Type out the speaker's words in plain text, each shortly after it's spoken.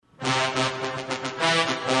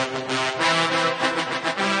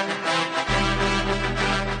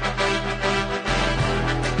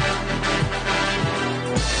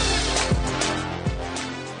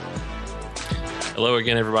Hello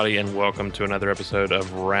again, everybody, and welcome to another episode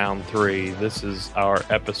of Round 3. This is our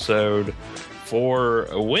episode for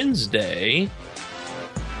Wednesday,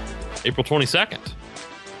 April 22nd.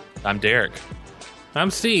 I'm Derek.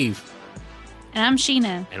 I'm Steve. And I'm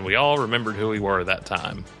Sheena. And we all remembered who we were that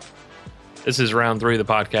time. This is Round 3, the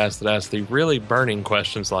podcast that asks the really burning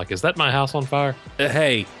questions like, is that my house on fire?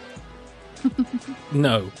 Hey.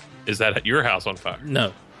 No. Is that your house on fire?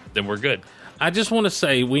 No. Then we're good. I just want to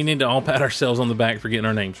say we need to all pat ourselves on the back for getting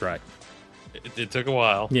our names right. It took a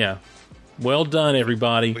while. Yeah. Well done,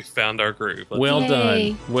 everybody. We found our groove. Well Yay.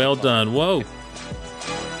 done. Well done. Whoa.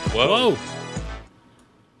 Whoa. Whoa.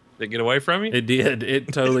 Did it get away from you? It did.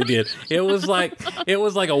 It totally did. It was like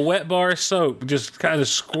a wet bar of soap just kind of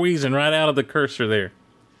squeezing right out of the cursor there.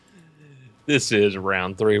 This is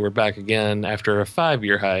Round 3. We're back again after a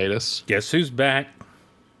 5-year hiatus. Guess who's back?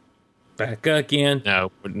 Back again.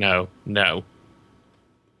 No.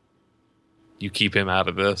 You keep him out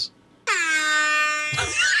of this.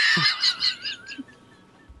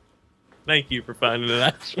 Thank you for finding it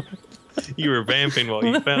out. You were vamping while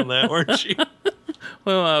you found that, weren't you?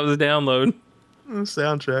 Well, I was downloading.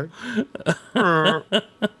 Soundtrack.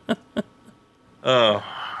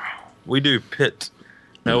 We do pit.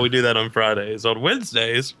 No, we do that on Fridays. On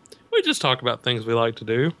Wednesdays, we just talk about things we like to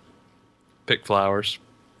do. Pick flowers.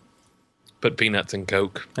 Put peanuts in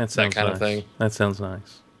Coke. That kind nice. of thing. That sounds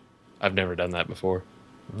nice. I've never done that before.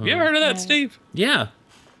 You ever heard of that, Steve? Yeah.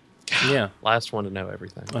 Yeah. Last one to know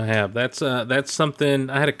everything. I have. That's something.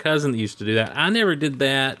 I had a cousin that used to do that. I never did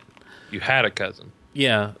that. You had a cousin.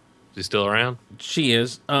 Yeah, Is she still around? she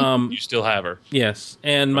is. You still have her. Yes,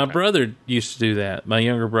 and my Okay. brother used to do that. My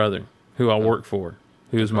younger brother, who I work for,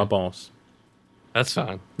 who is my boss. That's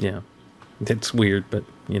fine. Yeah, it's weird, but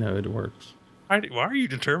it works. Why are you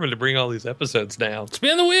determined to bring all these episodes down?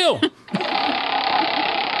 Spin the wheel.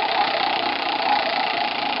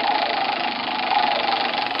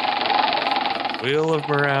 Wheel of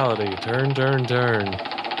morality. Turn, turn, turn.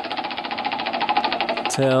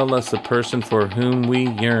 Tell us the person for whom we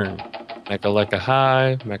yearn. Mecca lecca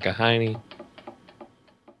hi, Mecca hiney.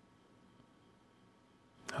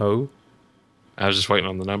 Ho. I was just waiting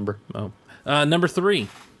on the number. Oh, number 3.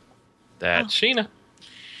 That's Sheena.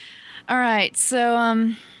 All right,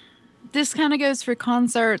 so this kind of goes for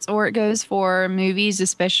concerts or it goes for movies,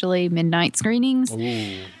 especially midnight screenings.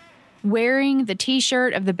 Ooh. Wearing the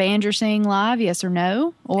T-shirt of the band you're seeing live, yes or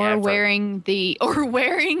no, or Never. wearing the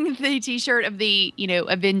T-shirt of the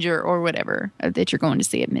Avenger or whatever that you're going to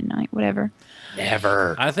see at midnight, whatever.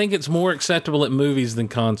 Never. I think it's more acceptable at movies than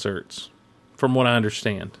concerts, from what I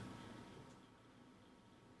understand.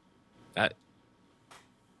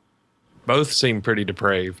 Both seem pretty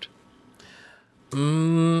depraved.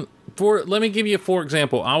 Let me give you a for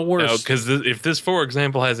example. I wore No, because if this, for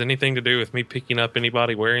example, has anything to do with me picking up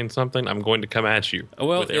anybody wearing something, I'm going to come at you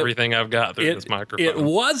with everything I've got through this microphone. It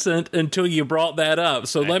wasn't until you brought that up.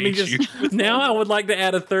 So let me hate you. just... Now I would like to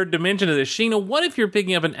add a third dimension to this. Sheena, what if you're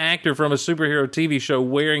picking up an actor from a superhero TV show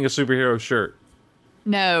wearing a superhero shirt?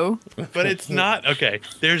 No. But it's not okay.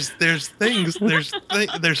 There's things.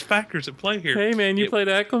 There's factors at play here. Hey, man, you played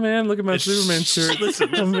Aquaman? Look at my Superman shirt. Listen.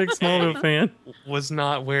 I'm a big Smallville fan. Was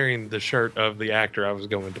not wearing the shirt of the actor I was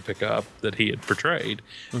going to pick up that he had portrayed.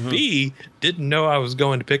 Mm-hmm. B, didn't know I was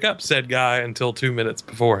going to pick up said guy until 2 minutes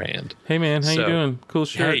beforehand. Hey, man, how you doing? Cool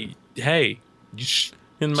shirt. Hey, you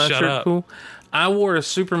In my shut shirt, up. cool. I wore a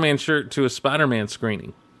Superman shirt to a Spider-Man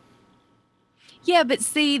screening. Yeah, but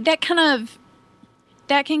see, that can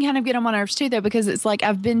kind of get on my nerves too, though, because it's like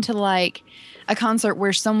I've been to like a concert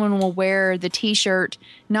where someone will wear the T-shirt,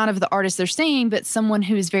 not of the artist they're seeing, but someone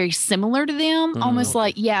who is very similar to them, almost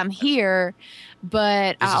like, yeah, I'm here,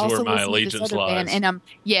 but This I is also where my listen to allegiance this other band,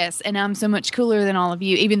 lies. and I'm so much cooler than all of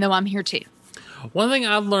you, even though I'm here too. One thing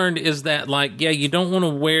I've learned is that, you don't want to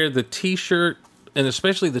wear the T-shirt, and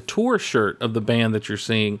especially the tour shirt of the band that you're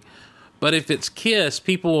seeing, but if it's Kiss,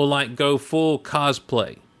 people will, go full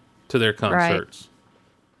cosplay to their concerts.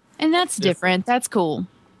 And that's different. That's cool.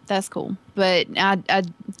 But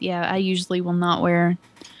I usually will not wear.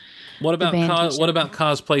 What about band T-shirt. what about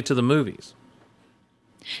cosplay to the movies?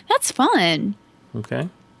 That's fun. Okay,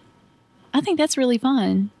 I think that's really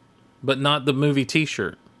fun. but not the movie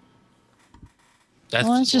T-shirt.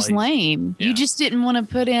 It's just lame. Yeah. You just didn't want to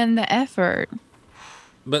put in the effort.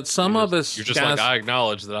 But some of us, You're just guys, like, I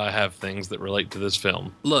acknowledge that I have things that relate to this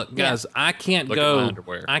film. look, guys, I can't Look at my go.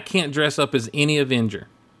 underwear. I can't dress up as any Avenger.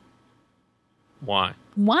 Why?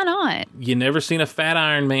 Why not? You never seen a fat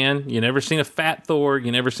Iron Man. You never seen a fat Thor.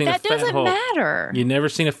 You never seen That a fat doesn't Hulk. matter. You never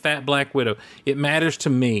seen a fat Black Widow. It matters to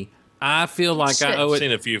me. I feel like I owe I've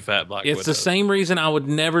seen it. a few fat Black It's the Widows. same reason I would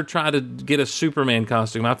never try to get a Superman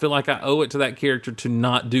costume. I feel like I owe it to that character to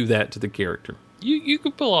not do that to the character. You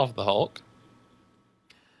could pull off the Hulk.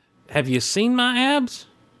 Have you seen my abs?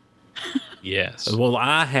 Yes. Well,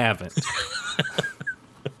 I haven't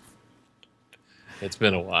It's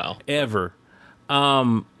been a while. ever.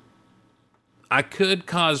 I could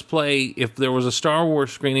cosplay if there was a Star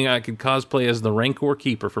Wars screening. I could cosplay as the Rancor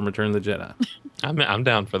Keeper from Return of the Jedi. I'm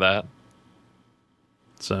down for that.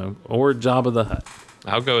 So, or Jabba the Hutt.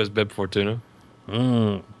 I'll go as Bib Fortuna.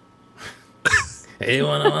 Hey,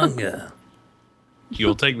 Wanawanga.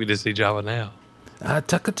 You'll take me to see Jabba now. I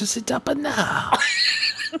took it to see Jabba now.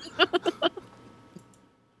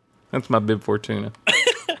 That's my Bib Fortuna.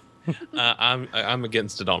 I'm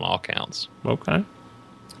against it on all counts. Okay.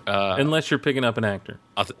 Unless you're picking up an actor.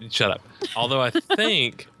 Shut up. Although I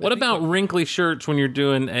think. What about wrinkly shirts when you're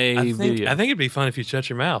doing a video? I think it'd be fun if you shut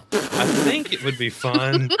your mouth. I think it would be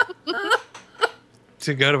fun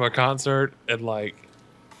to go to a concert and, like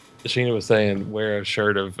Sheena was saying, wear a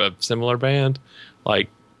shirt of a similar band. Like,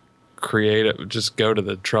 just go to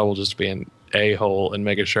the trouble just to be an a-hole and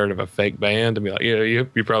make a shirt of a fake band and be like, yeah,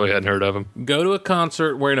 you probably hadn't heard of them. Go to a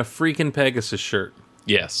concert wearing a freaking Pegasus shirt.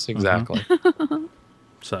 Yes, exactly.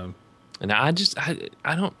 So, And I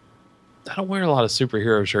don't wear a lot of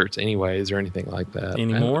superhero shirts anyways or anything like that.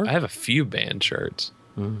 Anymore? I have a few band shirts.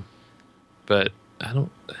 But I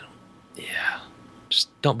don't just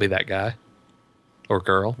don't be that guy or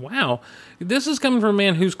girl. wow. This is coming from a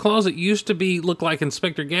man whose closet used to look like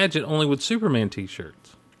Inspector Gadget, only with Superman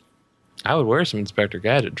t-shirts. I would wear some Inspector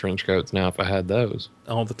Gadget trench coats now if I had those.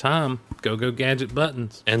 All the time. Go Gadget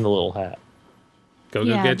buttons. And the little hat. Go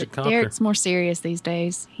Yeah, Gadget but copter. Derek's more serious these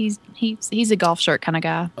days. He's a golf shirt kind of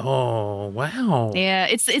guy. Oh, wow. Yeah,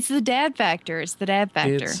 it's the dad factor. It's the dad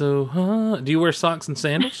factor. It's so Do you wear socks and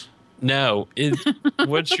sandals? No.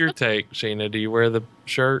 What's your take, Sheena? Do you wear the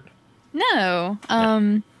shirt? No.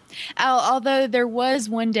 Although there was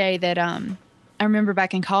one day that I remember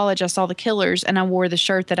back in college, I saw the Killers and I wore the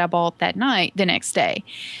shirt that I bought that night the next day.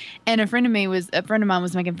 And a friend of mine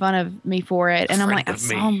was making fun of me for it. And I'm like, I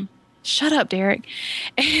saw him. Shut up, Derek.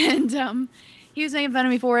 And he was making fun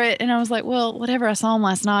of me for it. And I was like, well, whatever. I saw him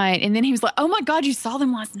last night. And then he was like, oh my God, you saw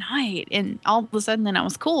them last night. And all of a sudden then I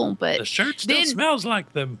was cool. But The shirt still then- smells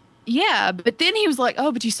like them. yeah, but then he was like,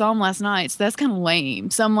 "Oh, but you saw him last night, so that's kind of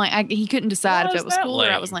lame." So I'm like, he couldn't decide Why if is it was that cool or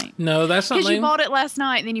lame? I was lame. No, that's not Because you lame. bought it last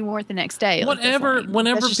night and then you wore it the next day. Like, that's Whatever- lame.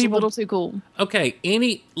 whenever That's just people- a little too cool. Okay,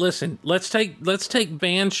 listen, let's take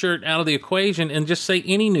band shirt out of the equation and just say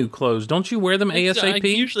any new clothes. Don't you wear them I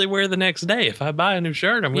ASAP? usually wear the next day. If I buy a new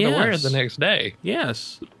shirt, I'm going to wear it Yes. the next day.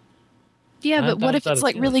 Yes. Yeah, Nine but what if times out it's of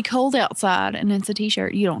like 10. really cold outside and it's a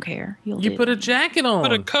t-shirt? You don't care. You'll You do put a it. jacket on.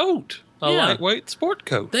 Put a coat. A Yeah. lightweight sport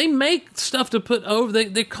coat. They make stuff to put over.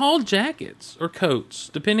 They're called jackets or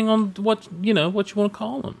coats, depending on what you want to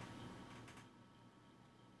call them.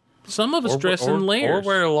 Some of us dress in layers. Or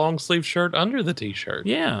wear a long sleeve shirt under the t-shirt.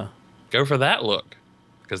 Yeah, Go for that look.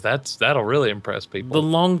 Because that'll really impress the people.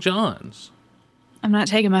 long johns. I'm not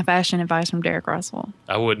taking my fashion advice from Derek Russell.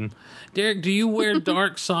 I wouldn't. Derek, do you wear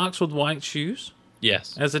dark socks with white shoes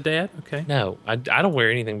Yes. as a dad? Okay. No, I don't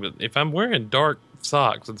wear anything. But if I'm wearing dark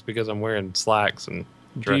socks, it's because I'm wearing slacks and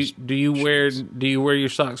dress. Do you wear your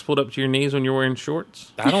socks pulled up to your knees when you're wearing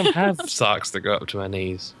shorts? I don't have socks that go up to my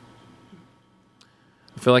knees.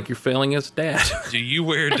 I feel like you're failing as a dad. Do you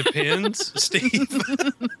wear Depends, Steve?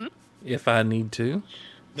 If I need to.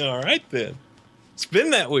 All right, then.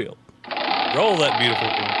 Spin that wheel. Roll that beautiful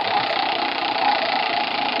thing.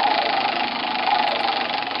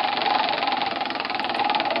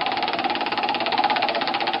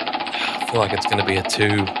 I feel like it's going to be a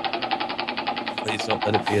 2. Please don't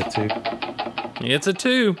let it be a 2. It's a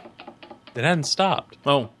 2. It hadn't stopped.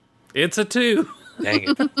 Oh, it's a 2. Dang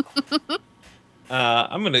it.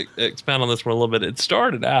 I'm going to expound on this one a little bit. It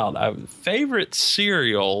started out, favorite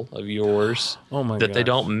cereal of yours Oh my god. that they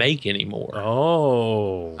don't make anymore.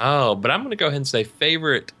 Oh. Oh, but I'm going to go ahead and say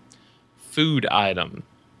favorite food item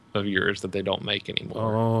of yours that they don't make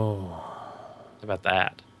anymore. Oh. How about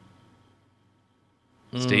that?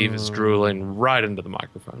 Steve is drooling right into the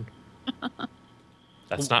microphone.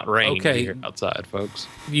 That's not rain Okay. here outside, folks.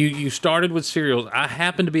 You started with cereals. I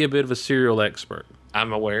happen to be a bit of a cereal expert.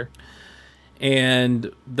 I'm aware.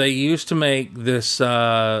 And they used to make this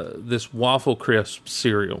waffle crisp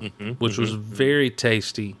cereal, which was very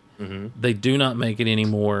tasty. They do not make it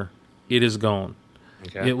anymore. It is gone.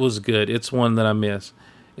 Okay. It was good. It's one that I miss.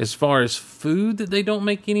 As far as food that they don't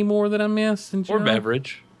make anymore that I miss, in Or general,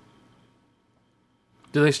 beverage.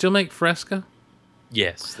 do they still make Fresca?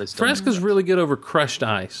 Yes. They still Fresca's really good over crushed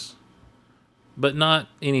ice. but not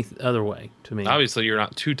any other way to me. Obviously, you're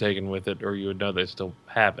not too taken with it, or you would know they still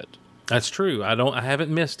have it. That's true. I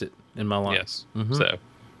haven't missed it in my life. Yes. So,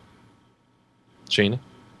 Sheena?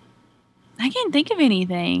 I can't think of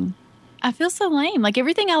anything. I feel so lame. Like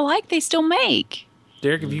everything I like, they still make.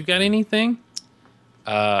 Derek, have you got anything?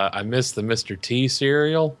 I miss the Mr. T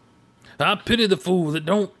cereal. I pity the fool that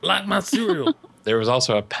don't like my cereal. There was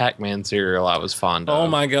also a Pac-Man cereal I was fond of. Oh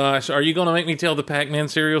my gosh. Are you going to make me tell the Pac-Man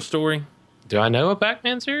cereal story? Do I know a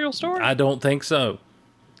Pac-Man cereal story? I don't think so.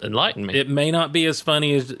 Enlighten me. It may not be as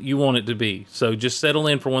funny as you want it to be. So just settle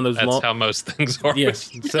in for one of those That's how most things are.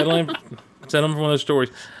 Yes, settle in for one of those stories.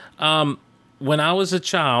 When I was a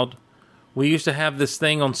child, we used to have this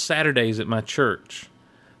thing on Saturdays at my church.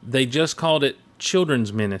 They just called it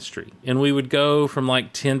children's ministry. And we would go from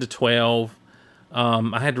like 10 to 12.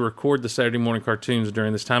 I had to record the Saturday morning cartoons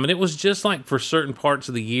during this time. And it was just like for certain parts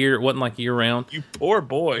of the year. It wasn't like year round. You poor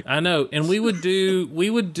boy. I know. And we would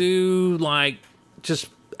do like just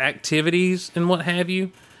activities and what have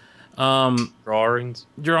you. Drawings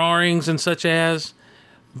And such as.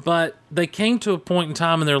 But they came to a point in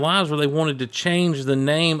time in their lives where they wanted to change the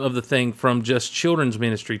name of the thing from just children's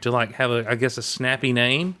ministry to like have a snappy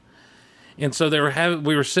name. And so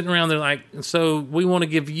we were sitting around there like, so we want to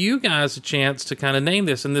give you guys a chance to kind of name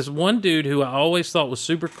this. And this one dude who I always thought was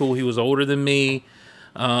super cool, he was older than me.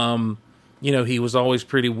 He was always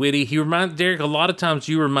pretty witty. Derek, a lot of times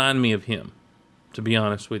you remind me of him, to be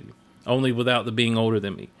honest with you, only without the being older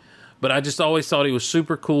than me. But I just always thought he was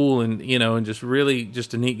super cool and just really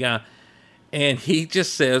just a neat guy. And he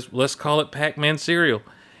just says, let's call it Pac-Man cereal.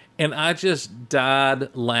 And I just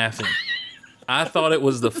died laughing. I thought it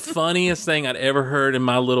was the funniest thing I'd ever heard in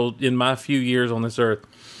my few years on this earth.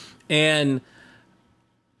 And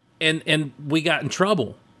we got in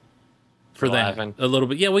trouble for that a little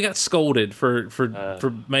bit. Yeah, we got scolded for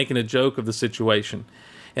making a joke of the situation.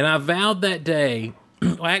 And I vowed that day,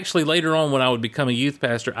 well, actually later on when I would become a youth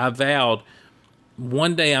pastor, I vowed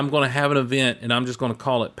one day I'm going to have an event and I'm just going to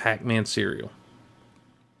call it Pac-Man cereal.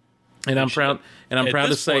 And I'm proud. And I'm proud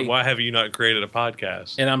to say, point, why have you not created a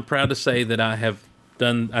podcast? And I'm proud to say that I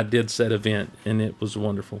did said event, and it was a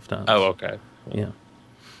wonderful time. Oh, okay. Yeah.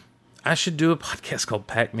 I should do a podcast called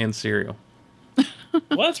Pac-Man Cereal.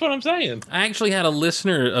 Well, that's what I'm saying. I actually had a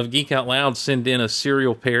listener of Geek Out Loud send in a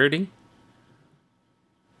cereal parody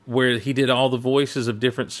where he did all the voices of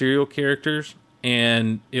different cereal characters,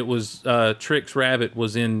 and it was Trix Rabbit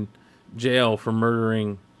was in jail for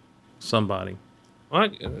murdering somebody. Well,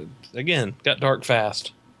 again, got dark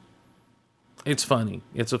fast. It's funny.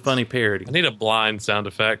 It's a funny parody. I need a blind sound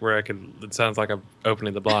effect where it sounds like I'm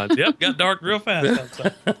opening the blinds. Yep, got dark real fast.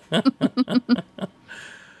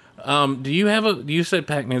 You said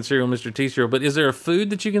Pac-Man cereal, Mr. T cereal, but is there a food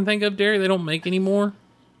that you can think of, Derek, they don't make anymore?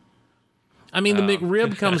 I mean, the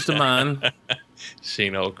McRib comes to mind.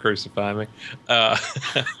 Sheena will crucify me.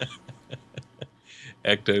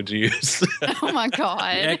 Ecto Juice. Oh my God.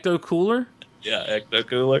 Ecto Cooler? Yeah, Ecto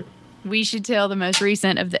Cooler. We should tell the most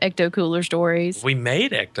recent of the Ecto Cooler stories. We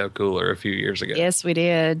made Ecto Cooler a few years ago. Yes, we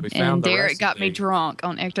did. And Derek got me drunk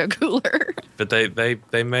on Ecto Cooler. But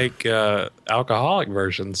they make alcoholic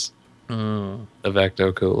versions of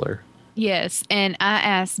Ecto Cooler. Yes, and I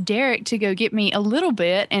asked Derek to go get me a little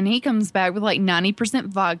bit, and he comes back with like 90%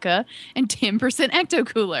 vodka and 10% Ecto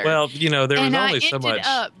Cooler. Well, there was only so much. And I ended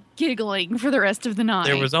up giggling for the rest of the night.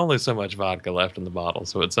 There was only so much vodka left in the bottle,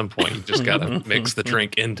 so at some point you just got to mix the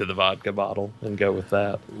drink into the vodka bottle and go with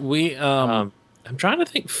that. I'm trying to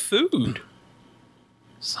think food.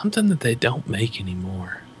 Something that they don't make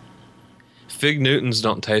anymore. Fig Newtons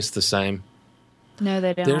don't taste the same. No,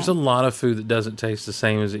 they don't. There's a lot of food that doesn't taste the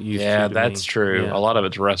same as it used to. Yeah, that's true. Yeah. A lot of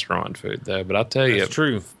it's restaurant food, though. But I'll tell you, it's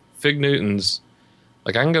true. Fig Newtons,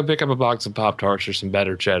 like I can go pick up a box of Pop-Tarts or some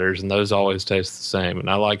better cheddars, and those always taste the same.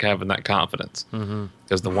 And I like having that confidence.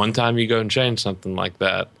 Because the one time you go and change something like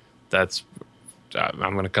that, I'm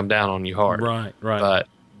going to come down on you hard. Right.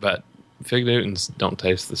 But Fig Newtons don't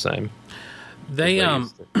taste the same. They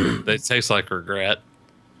taste like regret.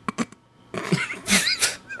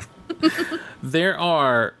 There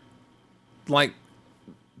are like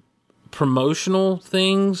promotional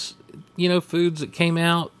things, foods that came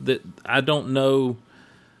out that I don't know.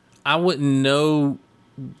 I wouldn't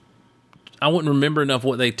remember enough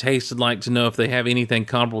what they tasted like to know if they have anything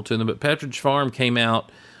comparable to them. But Pepperidge Farm came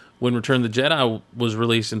out when Return of the Jedi was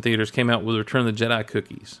released in theaters, came out with Return of the Jedi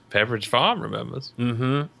cookies. Pepperidge Farm remembers.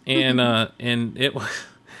 Mm-hmm. And it was...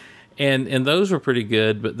 And those were pretty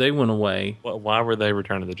good, but they went away. Well, why were they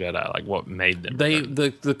Return of the Jedi? Like, what made them?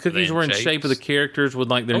 The cookies were in shape of the characters with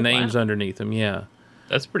like their names underneath them. Yeah,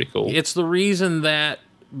 that's pretty cool. It's the reason that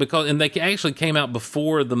and they actually came out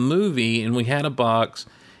before the movie, and we had a box,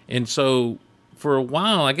 and so for a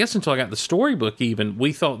while, I guess until I got the storybook, even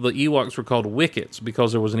we thought the Ewoks were called Wickets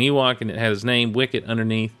because there was an Ewok and it had his name Wicket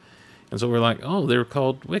underneath, and so we're like, oh, they're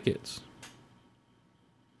called Wickets.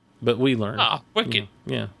 But we learned. Ah, Wicket.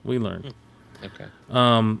 Yeah, we learned. Okay.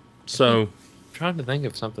 So Trying to think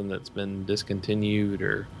of something that's been discontinued,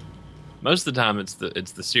 or most of the time it's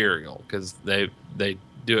the cereal, because they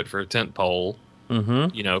do it for a tent pole,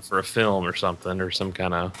 for a film or something, or some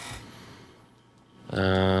kind of.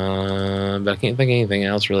 But I can't think of anything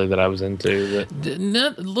else really that I was into.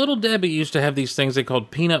 Little Debbie used to have these things they called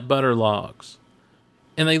peanut butter logs,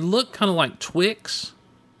 and they looked kind of like Twix,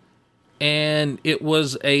 and it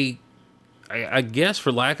was I guess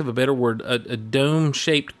for lack of a better word, a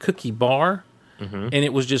dome-shaped cookie bar, and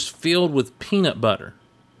it was just filled with peanut butter,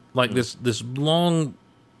 like this long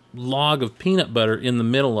log of peanut butter in the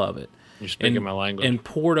middle of it. You're speaking my language. And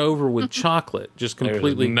poured over with chocolate, just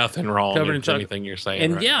completely There's nothing wrong covered in with chocolate. anything you're saying.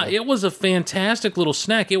 And right yeah, now. it was a fantastic little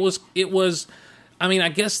snack. It was. I mean, I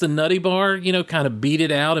guess the Nutty Bar, kind of beat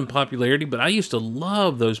it out in popularity, but I used to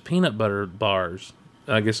love those peanut butter bars.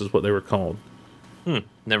 I guess is what they were called.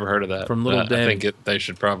 Never heard of that. From Little I Debbie. think they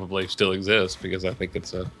should probably still exist, because I think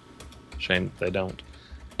it's a shame that they don't.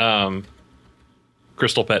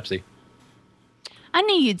 Crystal Pepsi. I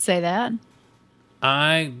knew you'd say that.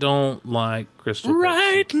 I don't like Crystal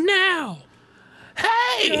Right Pepsi. now.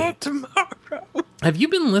 Hey! Not tomorrow. Have you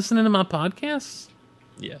been listening to my podcasts?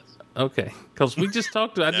 Yes. Okay, because we just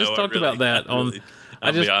talked. I just talked about that on.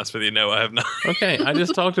 I'll be honest with you. No, I have not. Okay, I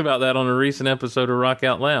just talked about that on a recent episode of Rock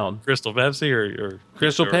Out Loud. Crystal Pepsi or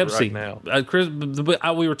Crystal Pepsi. Right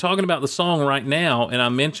now. We were talking about the song Right Now, and I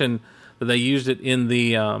mentioned that they used it in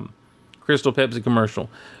the Crystal Pepsi commercial.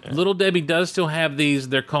 Yeah. Little Debbie does still have these.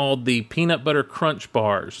 They're called the Peanut Butter Crunch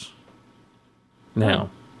Bars. Now.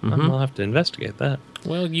 I'll have to investigate that.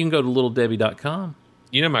 Well, you can go to littledebbie.com.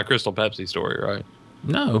 You know my Crystal Pepsi story, right?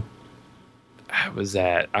 No. I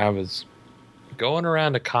was going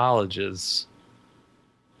around to colleges,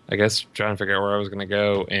 I guess trying to figure out where I was going to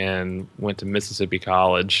go, and went to Mississippi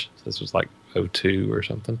College. So this was like 2002 or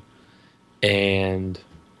something, and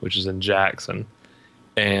which is in Jackson.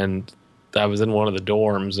 And I was in one of the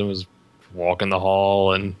dorms and was walking the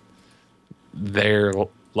hall, and there,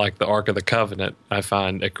 like the Ark of the Covenant, I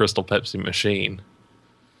find a Crystal Pepsi machine.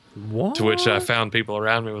 What? To which I found people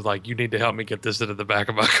around me was like, "You need to help me get this into the back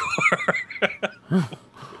of my car."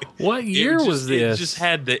 What year was this? It just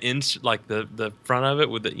had the the front of it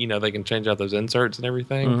with the, they can change out those inserts and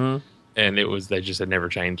everything, and they just had never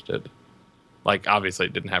changed it. Like, obviously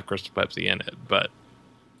it didn't have Crystal Pepsi in it, but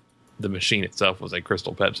the machine itself was a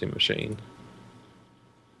Crystal Pepsi machine.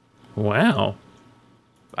 Wow,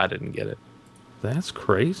 I didn't get it. That's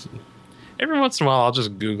crazy. Every once in a while, I'll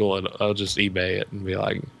just Google it. I'll just eBay it and be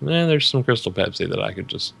like, there's some Crystal Pepsi that I could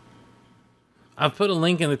just... I've put a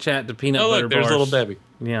link in the chat to peanut butter bars. There's Little Debbie.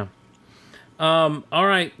 Yeah. All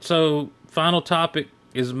right, so final topic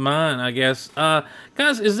is mine, I guess.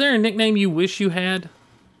 Guys, is there a nickname you wish you had?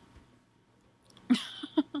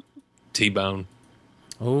 T-Bone.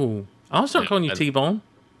 Oh, I'll start calling you T-Bone.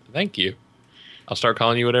 Thank you. I'll start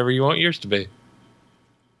calling you whatever you want yours to be.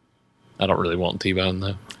 I don't really want T-Bone,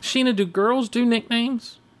 though. Sheena, do girls do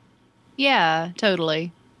nicknames? Yeah,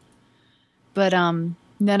 totally. But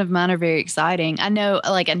none of mine are very exciting. I know,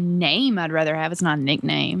 like, a name I'd rather have. It's not a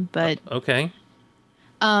nickname, but okay.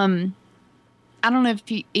 I don't know if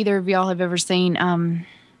either of y'all have ever seen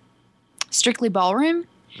Strictly Ballroom.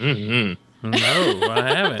 Mm-hmm. No,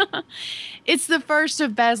 I haven't. It's the first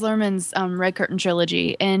of Baz Luhrmann's Red Curtain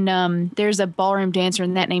trilogy, and there's a ballroom dancer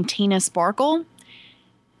in that named Tina Sparkle.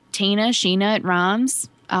 Tina, Sheena, it rhymes.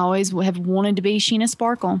 I always have wanted to be Sheena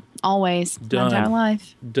Sparkle. Always. Done. My entire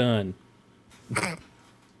life. Done.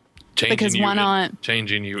 Because why not?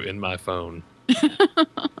 Changing you in my phone.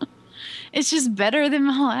 It's just better than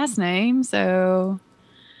my last name, so...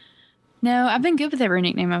 No, I've been good with every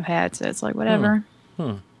nickname I've had, so it's like, whatever.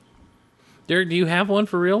 Derek, do you have one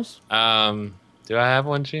for reals? Do I have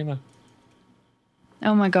one, Sheena?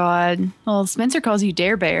 Oh, my God. Well, Spencer calls you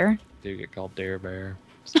Dare Bear. I do get called Dare Bear.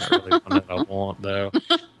 It's not really one that I want, though.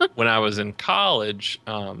 When I was in college,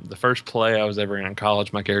 the first play I was ever in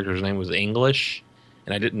college, my character's name was English,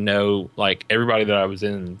 and I didn't know, like, everybody that I was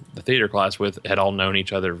in the theater class with had all known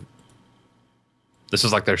each other. This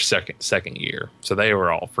was like their second year, so they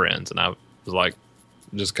were all friends, and I was like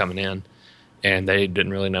just coming in, and they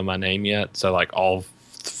didn't really know my name yet. So like all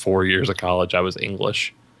 4 years of college, I was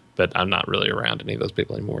English, but I'm not really around any of those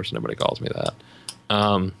people anymore, so nobody calls me that.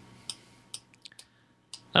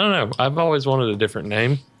 I don't know. I've always wanted a different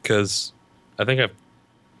name because I think I've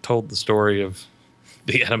told the story of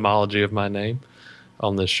the etymology of my name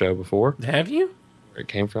on this show before. Have you? Where it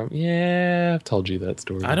came from? Yeah, I've told you that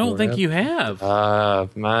story. I don't think you have.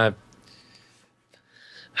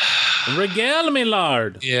 Regale me,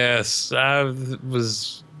 lard. Yes, I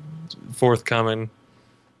was forthcoming.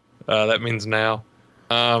 That means now.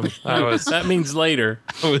 That means later.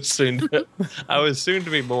 I was soon to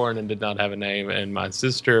be born and did not have a name, and my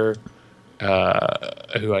sister,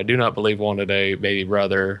 who I do not believe wanted a baby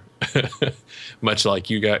brother, much like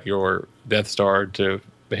you got your Death Star to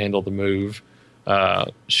handle the move,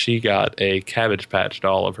 she got a Cabbage Patch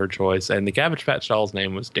doll of her choice, and the Cabbage Patch doll's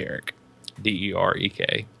name was Derek,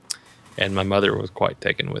 Derek, and my mother was quite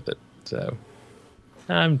taken with it. So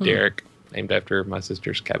I'm Derek, named after my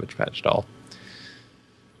sister's Cabbage Patch doll.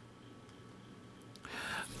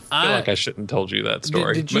 I feel like I shouldn't have told you that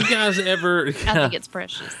story. Did you guys ever? I think it's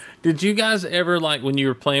precious. Did you guys ever, like, when you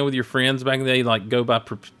were playing with your friends back in the day, like, go by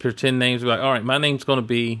pretend names? Be like, all right, my name's going to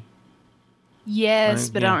be. Yes,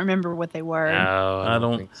 but I don't remember what they were. No, I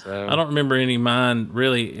don't think so. I don't remember any of mine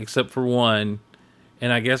really, except for one.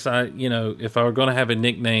 And I guess if I were going to have a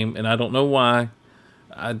nickname, and I don't know why,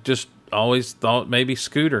 I just always thought maybe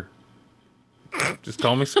Scooter. Just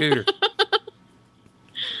call me Scooter.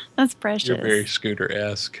 That's precious. You're very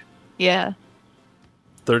Scooter-esque. Yeah.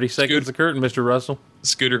 30 seconds of curtain, Mr. Russell.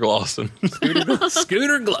 Scooter Glosson.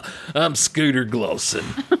 I'm Scooter Glosson.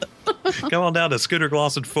 Come on down to Scooter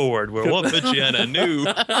Glosson Ford, where we'll put you in a new.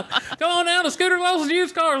 Come on down to Scooter Glosson's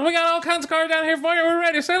used cars. We got all kinds of cars down here for you. We're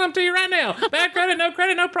ready to sell them to you right now. Bad credit, no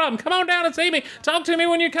problem. Come on down and see me. Talk to me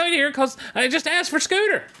when you come here, because I just asked for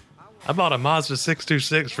Scooter. I bought a Mazda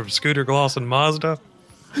 626 from Scooter Glosson Mazda.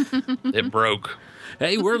 It broke.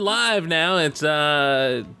 Hey, we're live now. It's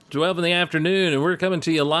 12 in the afternoon, and we're coming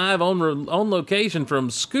to you live on location from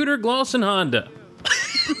Scooter Glosson Honda.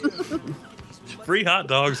 Free hot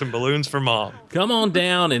dogs and balloons for mom. Come on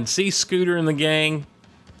down and see Scooter and the gang.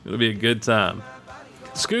 It'll be a good time.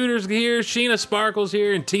 Scooter's here, Sheena Sparkle's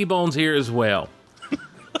here, and T-Bone's here as well.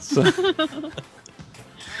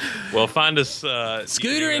 Well, find us...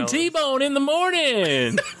 Scooter and T-Bone in the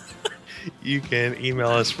morning. You can email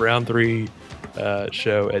us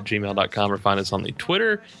round3show at gmail.com or find us on the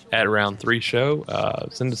Twitter at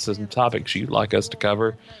round3show. Send us some topics you'd like us to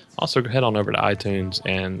cover. Also, head on over to iTunes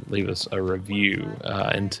and leave us a review.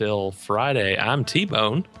 Until Friday, I'm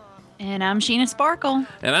T-Bone. And I'm Sheena Sparkle.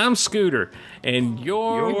 And I'm Scooter. And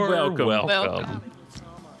you're welcome. Welcome.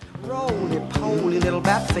 Roly-poly little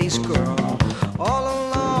bat-faced girl. All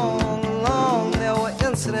along, there were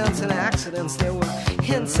incidents and accidents. There were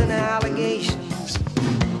hints and allegations.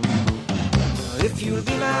 If you'll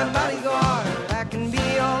be my bodyguard, I can be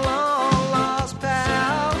your long-lost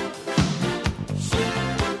pal.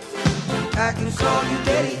 I can call you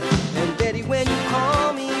Daddy, and Daddy, when you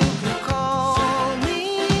call me, you can call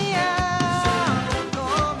me out.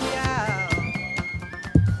 Call me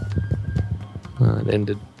out. It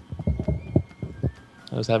ended.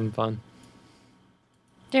 I was having fun.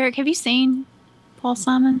 Derek, have you seen Paul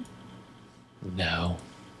Simon? No.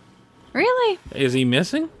 Really? Is he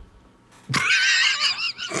missing?